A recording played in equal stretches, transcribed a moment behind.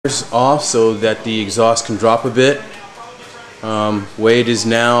off so that the exhaust can drop a bit. Wade is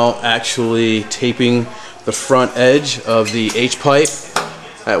now actually taping the front edge of the H-pipe.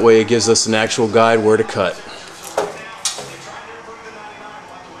 That way it gives us an actual guide where to cut.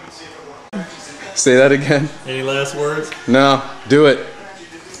 Say that again. Any last words? No, do it.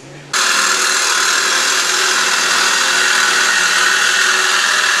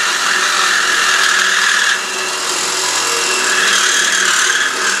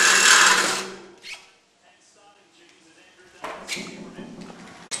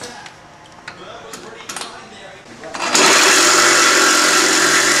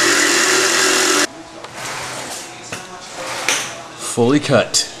 Fully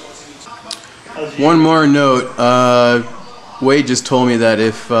cut. One more note, Wade just told me that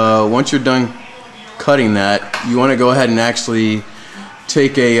if once you're done cutting that, you want to go ahead and actually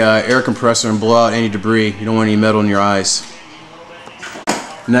take a air compressor and blow out any debris. You don't want any metal in your eyes.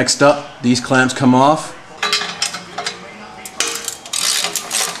 Next up, these clamps come off.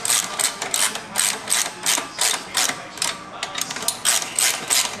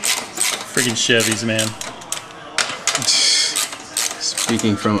 Freaking Chevys, man.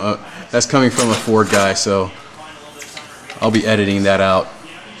 Speaking from that's coming from a Ford guy, so I'll be editing that out.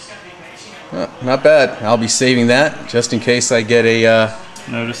 Not bad. I'll be saving that just in case I get a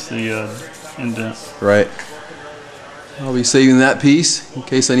notice the indent. Right. I'll be saving that piece in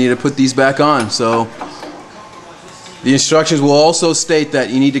case I need to put these back on. So the instructions will also state that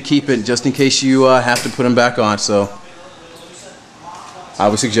you need to keep it just in case you have to put them back on. So I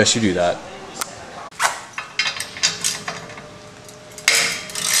would suggest you do that.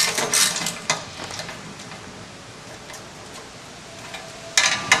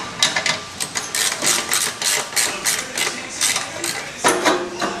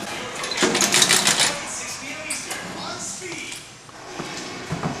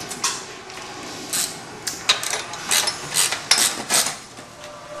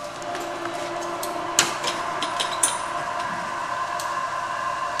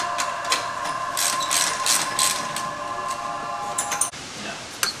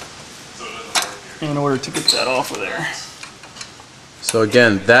 In order to get that off of there. So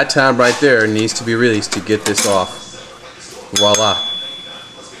again, that tab right there needs to be released to get this off. Voila.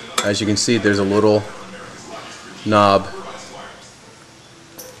 As you can see, there's a little knob.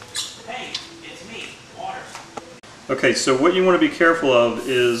 Okay, so what you want to be careful of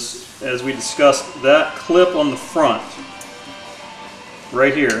is, as we discussed, that clip on the front,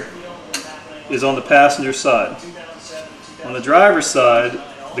 right here, is on the passenger side. On the driver's side,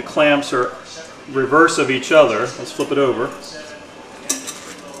 the clamps are reverse of each other. Let's flip it over.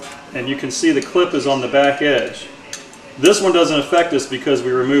 And you can see the clip is on the back edge. This one doesn't affect us because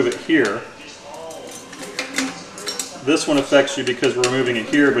we remove it here. This one affects you because we're removing it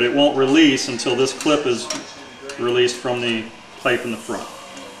here, but it won't release until this clip is released from the pipe in the front.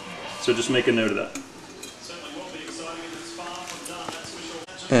 So just make a note of that.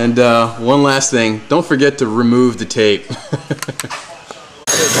 And one last thing, don't forget to remove the tape.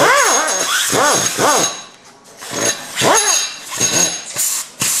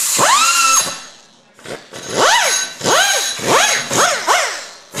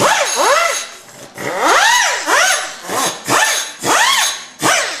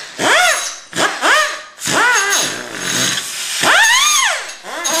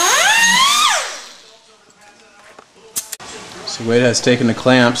 So Wade has taken the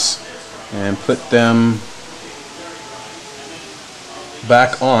clamps and put them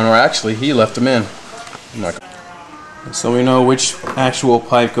back on, or actually he left them in. So we know which actual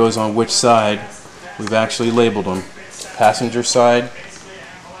pipe goes on which side. We've actually labeled them. Passenger side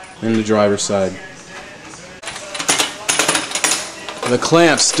and the driver's side. The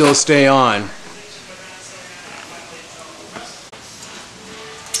clamps still stay on.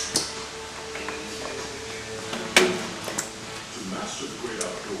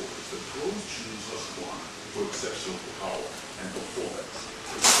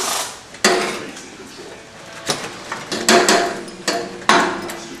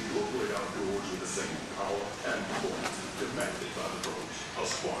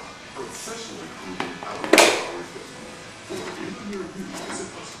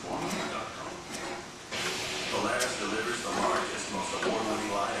 Polaris delivers the largest, most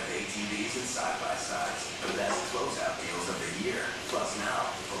award-winning line of ATVs and side-by-sides. The best closeout deals of the year. Plus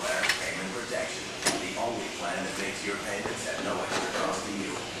now, Polaris Payment Protection. The only plan that makes your payments at no extra cost to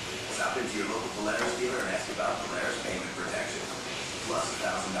you. Stop into your local Polaris dealer and ask about Polaris Payment Protection. Plus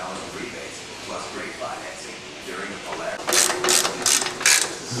 $1,000 in rebates. Plus great financing during the Polaris.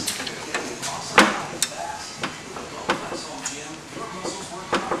 Awesome. Fast. Your muscles work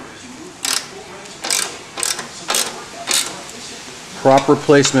hard. proper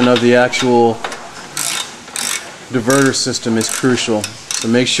placement of the actual diverter system is crucial. So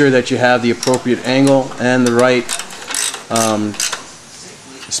make sure that you have the appropriate angle and the right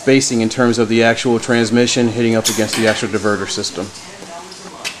spacing in terms of the actual transmission hitting up against the actual diverter system.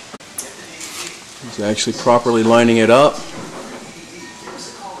 He's actually properly lining it up.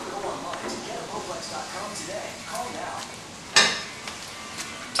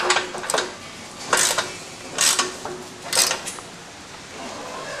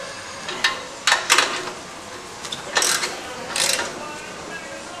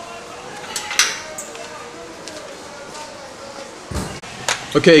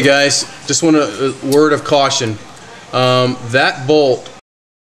 Okay guys, just want a word of caution. That bolt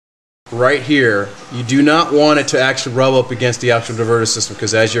right here, you do not want it to actually rub up against the actual diverter system,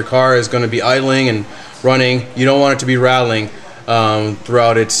 because as your car is going to be idling and running, you don't want it to be rattling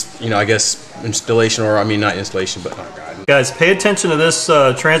throughout its, I guess, installation, or not installation, but oh God. Guys, pay attention to this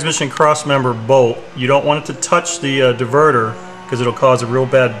transmission cross member bolt. You don't want it to touch the diverter, because it'll cause a real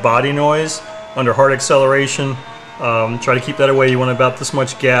bad body noise under hard acceleration. Try to keep that away. You want about this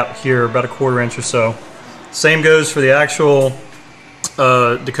much gap here, about a 1/4 inch or so. Same goes for the actual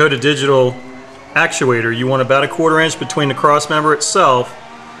Dakota Digital actuator. You want about a 1/4 inch between the cross member itself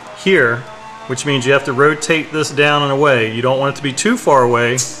here, which means you have to rotate this down and away. You don't want it to be too far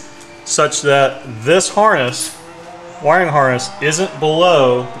away, such that this harness, wiring harness, isn't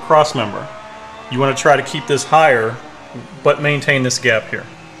below the cross member. You want to try to keep this higher, but maintain this gap here.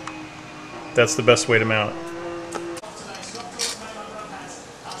 That's the best way to mount it.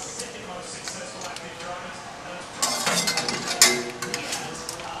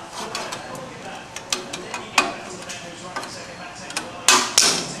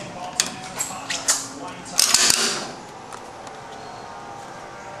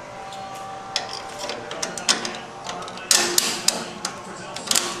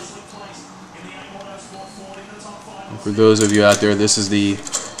 For those of you out there, this is the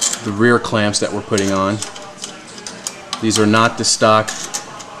rear clamps that we're putting on. These are not the stock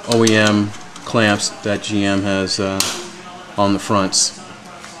OEM clamps that GM has on the fronts.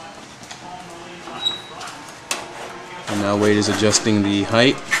 And now Wade is adjusting the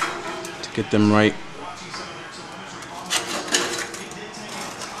height to get them right.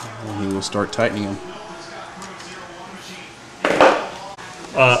 And he will start tightening them.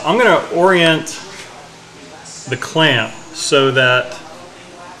 I'm going to orient the clamp so that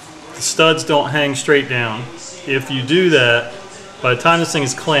the studs don't hang straight down. If you do that, by the time this thing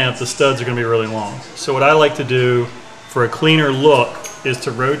is clamped, the studs are going to be really long. So what I like to do for a cleaner look is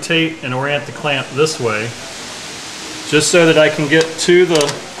to rotate and orient the clamp this way, just so that I can get to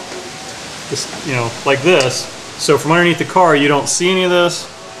the like this. So from underneath the car, you don't see any of this.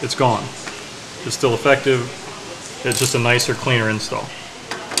 It's gone. It's still effective. It's just a nicer, cleaner install.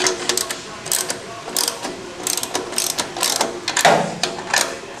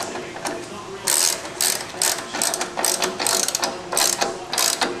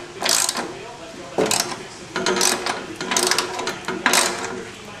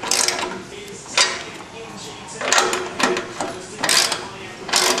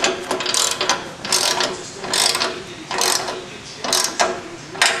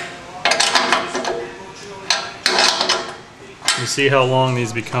 You see how long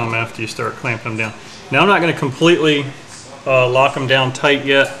these become after you start clamping them down. Now I'm not going to completely lock them down tight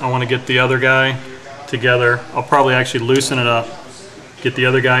yet. I want to get the other guy together. I'll probably actually loosen it up, get the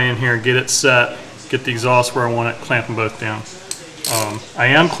other guy in here, get it set, get the exhaust where I want it, clamp them both down. I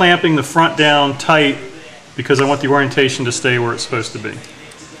am clamping the front down tight because I want the orientation to stay where it's supposed to be.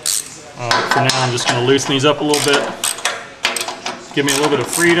 For now I'm just going to loosen these up a little bit, give me a little bit of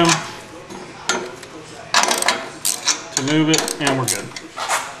freedom to move it, and we're good.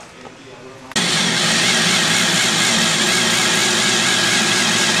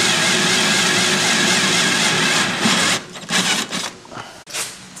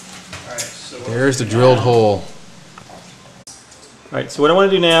 There's the drilled hole. Alright, so what I want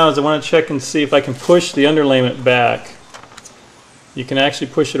to do now is I want to check and see if I can push the underlayment back. You can actually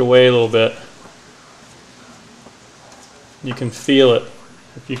push it away a little bit. You can feel it.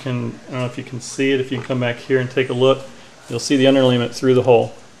 If you can, I don't know if you can see it, if you can come back here and take a look, you'll see the underlayment through the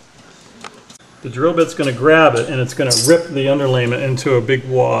hole. The drill bit's going to grab it and it's going to rip the underlayment into a big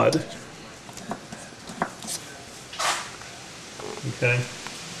wad. Okay.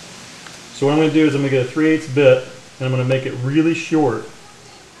 So what I'm going to do is I'm going to get a 3/8 bit and I'm going to make it really short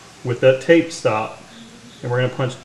with that tape stop, and we're going to punch